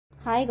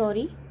Hi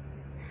Gauri.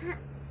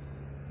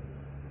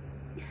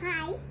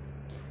 Hi.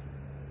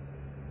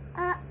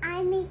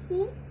 I'm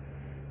making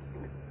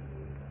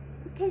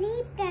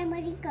three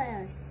primary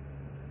colors.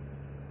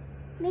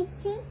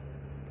 Mixing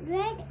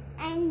red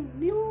and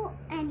blue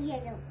and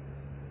yellow.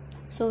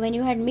 So when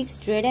you had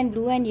mixed red and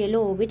blue and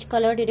yellow, which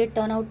color did it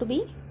turn out to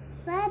be?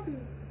 Purple.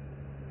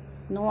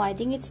 No, I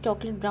think it's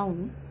chocolate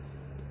brown.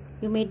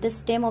 You made the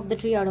stem of the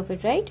tree out of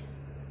it, right?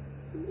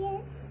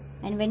 Yes.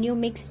 And when you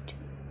mixed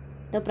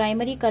the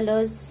primary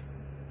colors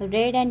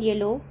red and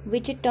yellow,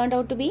 which it turned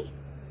out to be?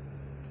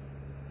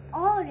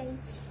 Orange.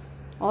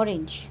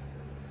 Orange.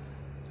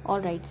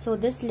 Alright, so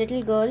this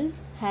little girl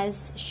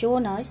has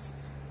shown us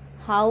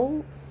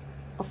how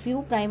a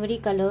few primary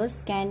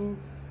colors can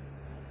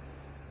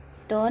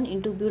turn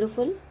into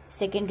beautiful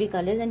secondary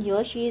colors, and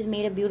here she has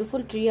made a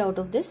beautiful tree out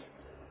of this.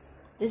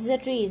 This is a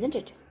tree, isn't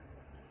it?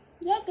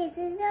 Yeah, this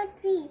is a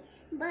tree,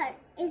 but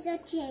it's a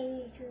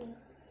cherry tree.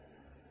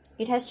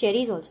 It has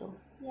cherries also.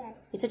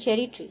 Yes. It's a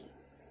cherry tree.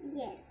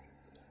 Yes.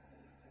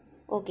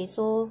 Okay,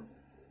 so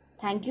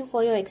thank you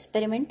for your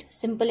experiment,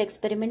 simple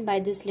experiment by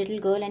this little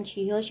girl, and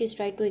she's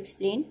tried to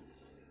explain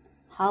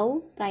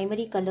how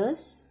primary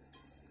colors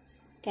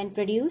can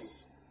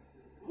produce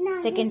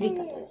secondary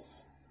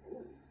colors.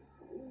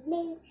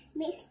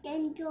 Mixed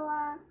into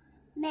a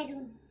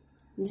maroon.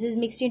 This is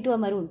mixed into a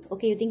maroon.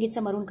 Okay, you think it's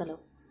a maroon color?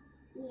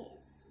 Yes.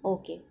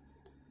 Okay.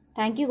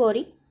 Thank you,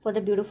 Gauri, for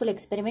the beautiful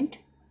experiment.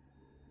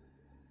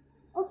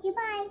 Okay,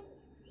 bye.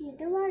 See you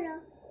tomorrow.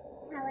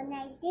 Have a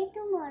nice day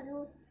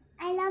tomorrow.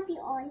 I love you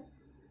all.